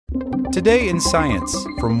Today in Science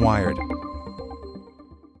from Wired.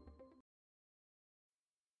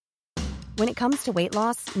 When it comes to weight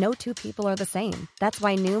loss, no two people are the same. That's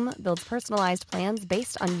why Noom builds personalized plans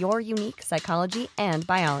based on your unique psychology and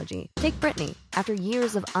biology. Take Brittany. After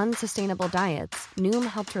years of unsustainable diets, Noom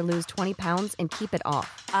helped her lose 20 pounds and keep it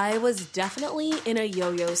off. I was definitely in a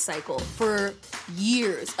yo-yo cycle for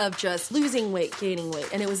years of just losing weight, gaining weight,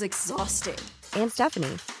 and it was exhausting. And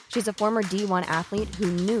Stephanie. She's a former D1 athlete who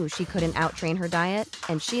knew she couldn't outtrain her diet,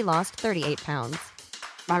 and she lost 38 pounds.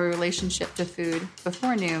 My relationship to food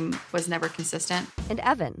before Noom was never consistent. And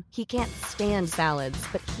Evan, he can't stand salads,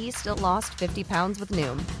 but he still lost 50 pounds with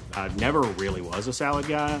Noom. I never really was a salad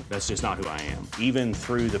guy. That's just not who I am. Even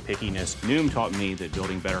through the pickiness, Noom taught me that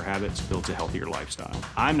building better habits builds a healthier lifestyle.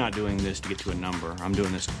 I'm not doing this to get to a number. I'm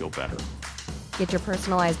doing this to feel better. Get your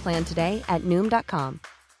personalized plan today at Noom.com.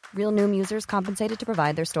 Real Noom users compensated to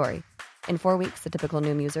provide their story. In 4 weeks, the typical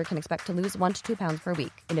Noom user can expect to lose 1 to 2 pounds per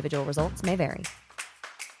week. Individual results may vary.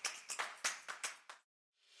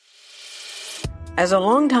 As a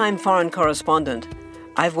longtime foreign correspondent,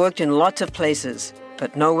 I've worked in lots of places,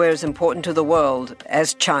 but nowhere as important to the world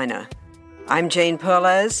as China. I'm Jane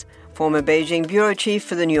Perlez, former Beijing bureau chief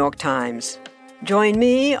for the New York Times. Join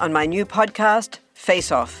me on my new podcast,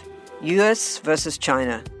 Face Off, U.S. versus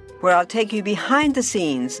China, where I'll take you behind the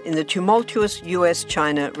scenes in the tumultuous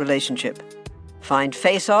U.S.-China relationship. Find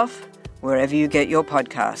Face Off wherever you get your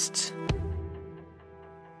podcasts.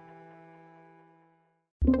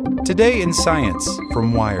 Today in Science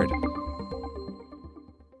from Wired.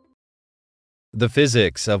 The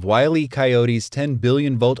physics of Wile Coyote's 10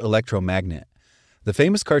 billion volt electromagnet. The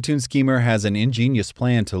famous cartoon schemer has an ingenious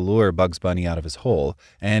plan to lure Bugs Bunny out of his hole,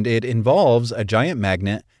 and it involves a giant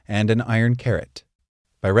magnet and an iron carrot.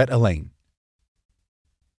 By Rhett Elaine.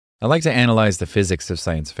 I like to analyze the physics of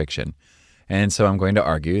science fiction, and so I'm going to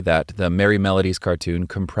argue that the Merry Melodies cartoon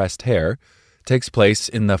Compressed Hair takes place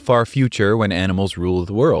in the far future when animals rule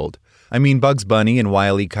the world. I mean, Bugs Bunny and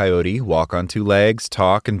Wile Coyote walk on 2 legs,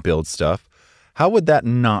 talk, and build stuff. How would that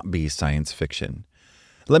not be science fiction?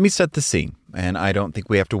 Let me set the scene, and I don't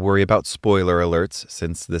think we have to worry about spoiler alerts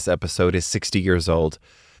since this episode is 60 years old.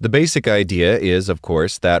 The basic idea is, of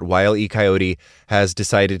course, that Wile Coyote has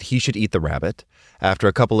decided he should eat the rabbit. After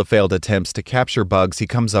a couple of failed attempts to capture Bugs, he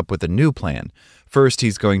comes up with a new plan. First,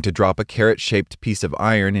 he's going to drop a carrot-shaped piece of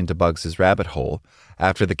iron into Bugs' rabbit hole.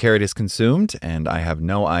 After the carrot is consumed, and I have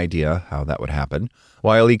no idea how that would happen,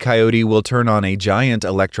 Wile Coyote will turn on a giant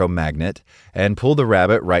electromagnet and pull the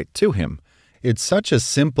rabbit right to him. It's such a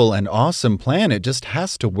simple and awesome plan, it just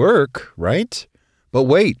has to work, right? But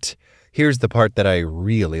wait, here's the part that I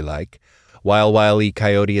really like. While Wile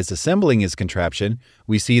Coyote is assembling his contraption,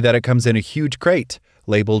 we see that it comes in a huge crate,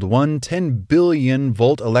 labeled 10 billion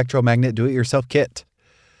volt electromagnet do-it-yourself kit.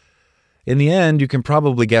 In the end, you can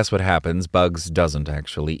probably guess what happens. Bugs doesn't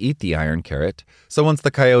actually eat the iron carrot, so once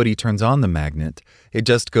the coyote turns on the magnet, it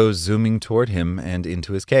just goes zooming toward him and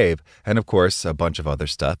into his cave. And of course, a bunch of other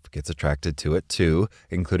stuff gets attracted to it too,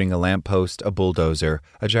 including a lamppost, a bulldozer,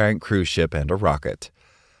 a giant cruise ship, and a rocket.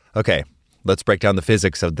 Okay, let's break down the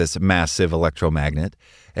physics of this massive electromagnet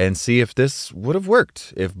and see if this would have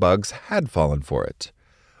worked if Bugs had fallen for it.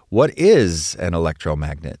 What is an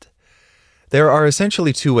electromagnet? There are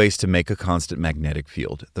essentially 2 ways to make a constant magnetic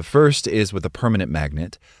field. The first is with a permanent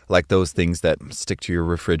magnet, like those things that stick to your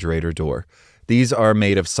refrigerator door. These are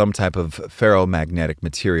made of some type of ferromagnetic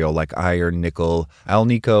material like iron, nickel,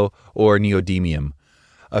 alnico, or neodymium.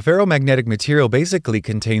 A ferromagnetic material basically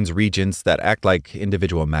contains regions that act like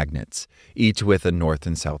individual magnets, each with a north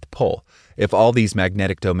and south pole. If all these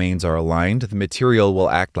magnetic domains are aligned, the material will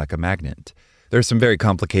act like a magnet. There's some very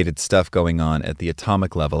complicated stuff going on at the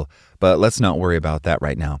atomic level, but let's not worry about that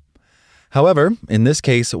right now. However, in this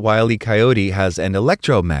case, Wile Coyote has an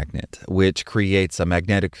electromagnet, which creates a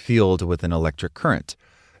magnetic field with an electric current.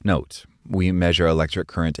 Note, we measure electric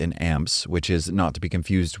current in amps, which is not to be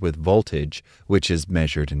confused with voltage, which is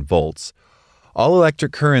measured in volts. All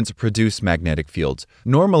electric currents produce magnetic fields.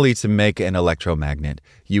 Normally, to make an electromagnet,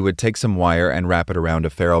 you would take some wire and wrap it around a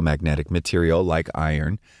ferromagnetic material like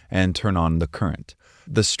iron and turn on the current.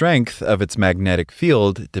 The strength of its magnetic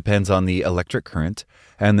field depends on the electric current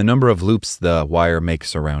and the number of loops the wire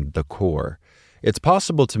makes around the core. It's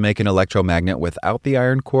possible to make an electromagnet without the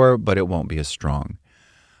iron core, but it won't be as strong.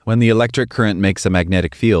 When the electric current makes a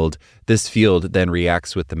magnetic field, this field then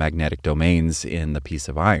reacts with the magnetic domains in the piece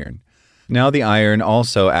of iron. Now the iron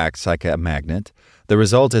also acts like a magnet. The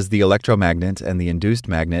result is the electromagnet and the induced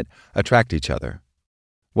magnet attract each other.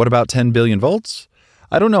 What about 10 billion volts?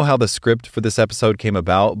 I don't know how the script for this episode came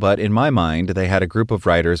about, but in my mind, they had a group of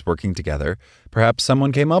writers working together. Perhaps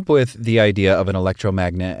someone came up with the idea of an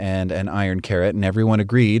electromagnet and an iron carrot, and everyone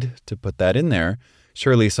agreed to put that in there.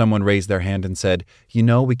 Surely someone raised their hand and said,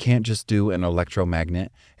 we can't just do an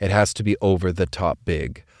electromagnet. It has to be over the top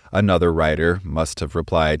big. Another writer must have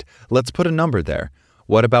replied, let's put a number there.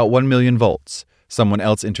 What about 1 million volts? Someone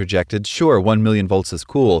else interjected, sure, 1 million volts is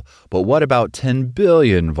cool, but what about 10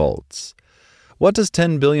 billion volts? What does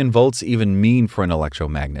 10 billion volts even mean for an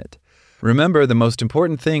electromagnet? Remember, the most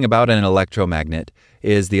important thing about an electromagnet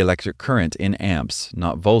is the electric current in amps,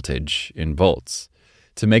 not voltage in volts.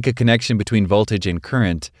 To make a connection between voltage and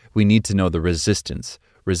current, we need to know the resistance.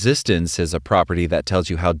 Resistance is a property that tells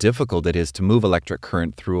you how difficult it is to move electric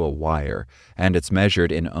current through a wire, and it's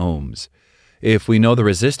measured in ohms. If we know the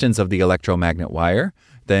resistance of the electromagnet wire,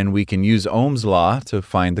 then we can use Ohm's law to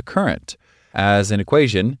find the current. As an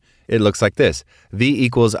equation, it looks like this. V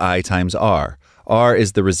equals I times R. R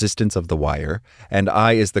is the resistance of the wire, and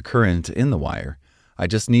I is the current in the wire. I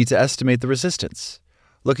just need to estimate the resistance.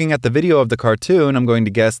 Looking at the video of the cartoon, I'm going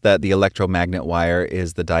to guess that the electromagnet wire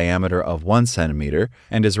is the diameter of 1 centimeter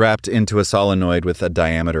and is wrapped into a solenoid with a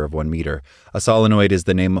diameter of 1 meter. A solenoid is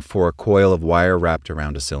the name for a coil of wire wrapped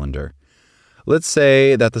around a cylinder. Let's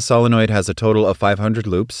say that the solenoid has a total of 500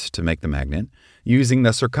 loops to make the magnet. Using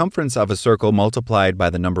the circumference of a circle multiplied by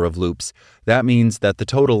the number of loops, that means that the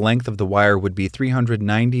total length of the wire would be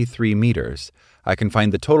 393 meters. I can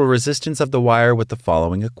find the total resistance of the wire with the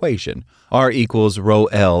following equation. R equals rho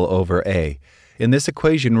L over A. In this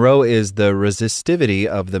equation, rho is the resistivity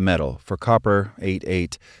of the metal. For copper,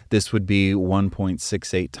 88, this would be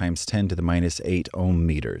 1.68 times 10 to the minus 8 ohm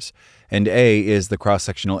meters. And A is the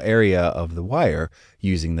cross-sectional area of the wire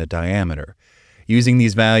using the diameter. Using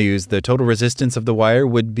these values, the total resistance of the wire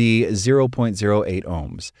would be 0.08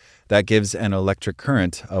 ohms. That gives an electric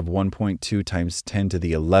current of 1.2 times 10 to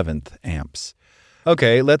the 11th amps.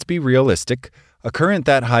 Okay, let's be realistic. A current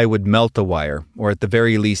that high would melt the wire, or at the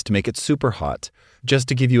very least make it super hot. Just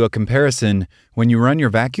to give you a comparison, when you run your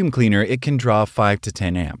vacuum cleaner, it can draw 5 to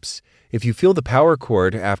 10 amps. If you feel the power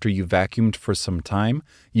cord after you've vacuumed for some time,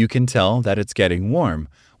 you can tell that it's getting warm.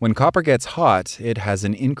 When copper gets hot, it has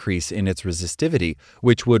an increase in its resistivity,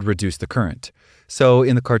 which would reduce the current. So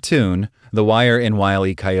in the cartoon, the wire in Wile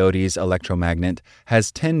E. Coyote's electromagnet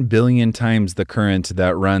has 10 billion times the current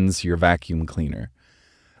that runs your vacuum cleaner.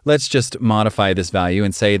 Let's just modify this value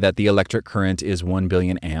and say that the electric current is 1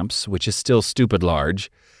 billion amps, which is still stupid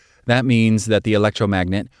large. That means that the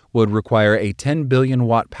electromagnet would require a 10 billion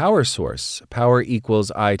watt power source. Power equals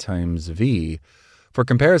I times V. For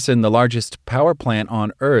comparison, the largest power plant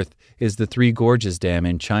on Earth is the Three Gorges Dam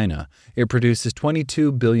in China. It produces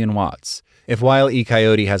 22 billion watts. If Wile E.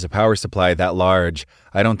 Coyote has a power supply that large,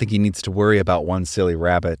 I don't think he needs to worry about one silly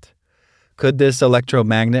rabbit. Could this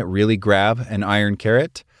electromagnet really grab an iron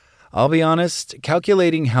carrot? I'll be honest,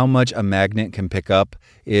 calculating how much a magnet can pick up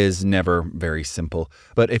is never very simple.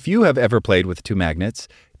 But if you have ever played with two magnets,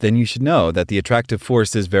 then you should know that the attractive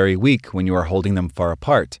force is very weak when you are holding them far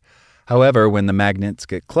apart. However, when the magnets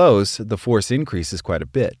get close, the force increases quite a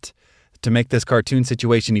bit. To make this cartoon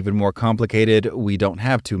situation even more complicated, we don't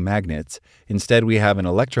have two magnets. Instead, we have an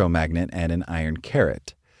electromagnet and an iron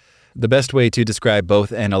carrot. The best way to describe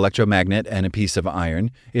both an electromagnet and a piece of iron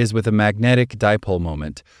is with a magnetic dipole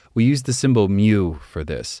moment. We use the symbol mu for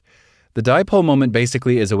this. The dipole moment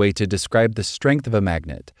basically is a way to describe the strength of a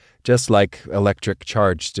magnet, just like electric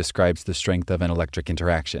charge describes the strength of an electric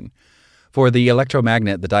interaction. For the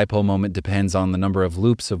electromagnet, the dipole moment depends on the number of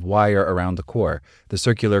loops of wire around the core, the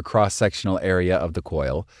circular cross-sectional area of the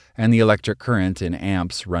coil, and the electric current in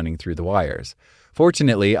amps running through the wires.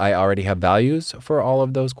 Fortunately, I already have values for all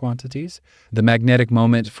of those quantities. The magnetic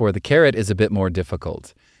moment for the carrot is a bit more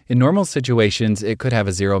difficult. In normal situations, it could have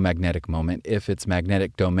a zero magnetic moment if its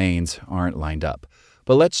magnetic domains aren't lined up.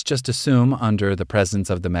 But let's just assume under the presence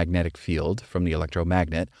of the magnetic field from the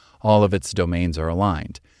electromagnet, all of its domains are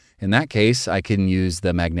aligned. In that case, I can use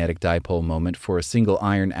the magnetic dipole moment for a single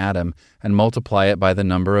iron atom and multiply it by the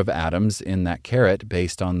number of atoms in that carrot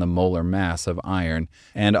based on the molar mass of iron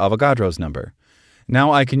and Avogadro's number.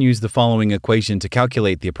 Now I can use the following equation to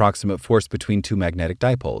calculate the approximate force between two magnetic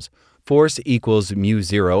dipoles. Force equals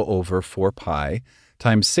mu0 over 4 pi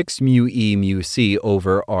times 6 mu e mu c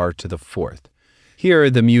over r to the fourth. Here,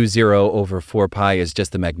 the mu0 over 4 pi is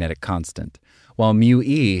just the magnetic constant, while mu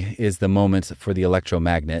e is the moment for the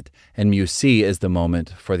electromagnet and mu c is the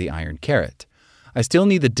moment for the iron carrot. I still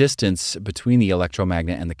need the distance between the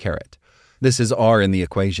electromagnet and the carrot. This is r in the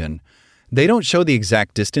equation. They don't show the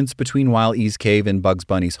exact distance between Wile E's cave and Bugs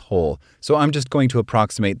Bunny's hole, so I'm just going to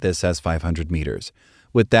approximate this as 500 meters.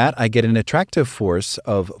 With that, I get an attractive force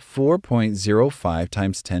of 4.05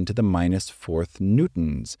 times 10 to the minus fourth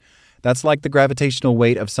newtons. That's like the gravitational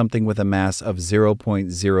weight of something with a mass of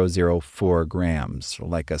 0.004 grams,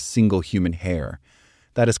 like a single human hair.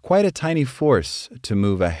 That is quite a tiny force to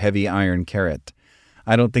move a heavy iron carrot.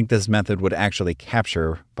 I don't think this method would actually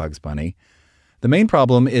capture Bugs Bunny. The main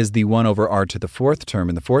problem is the 1 over r to the fourth term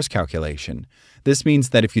in the force calculation. This means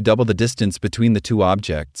that if you double the distance between the two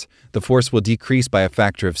objects, the force will decrease by a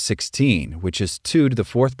factor of 16, which is 2 to the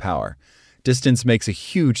fourth power. Distance makes a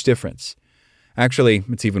huge difference. Actually,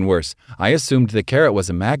 it's even worse. I assumed the carrot was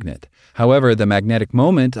a magnet. However, the magnetic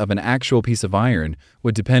moment of an actual piece of iron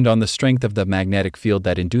would depend on the strength of the magnetic field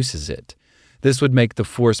that induces it. This would make the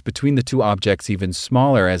force between the two objects even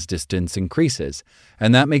smaller as distance increases,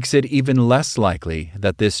 and that makes it even less likely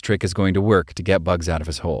that this trick is going to work to get Bugs out of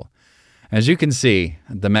his hole. As you can see,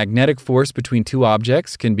 the magnetic force between two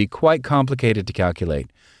objects can be quite complicated to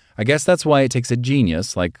calculate. I guess that's why it takes a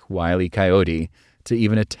genius like Wile E. Coyote to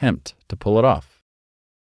even attempt to pull it off.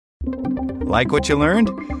 Like what you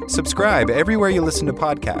learned? Subscribe everywhere you listen to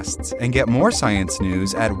podcasts and get more science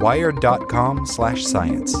news at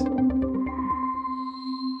wired.com/science.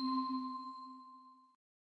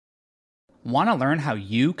 Want to learn how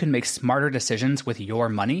you can make smarter decisions with your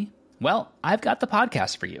money? Well, I've got the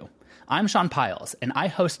podcast for you. I'm Sean Piles, and I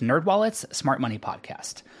host NerdWallet's Smart Money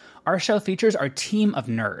Podcast. Our show features our team of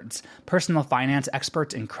nerds, personal finance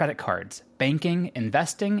experts in credit cards, banking,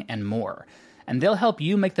 investing, and more. And they'll help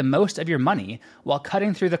you make the most of your money while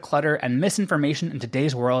cutting through the clutter and misinformation in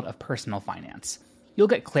today's world of personal finance. You'll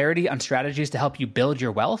get clarity on strategies to help you build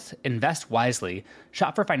your wealth, invest wisely,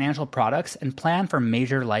 shop for financial products, and plan for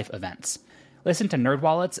major life events. Listen to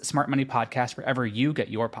NerdWallet's Smart Money Podcast wherever you get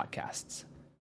your podcasts.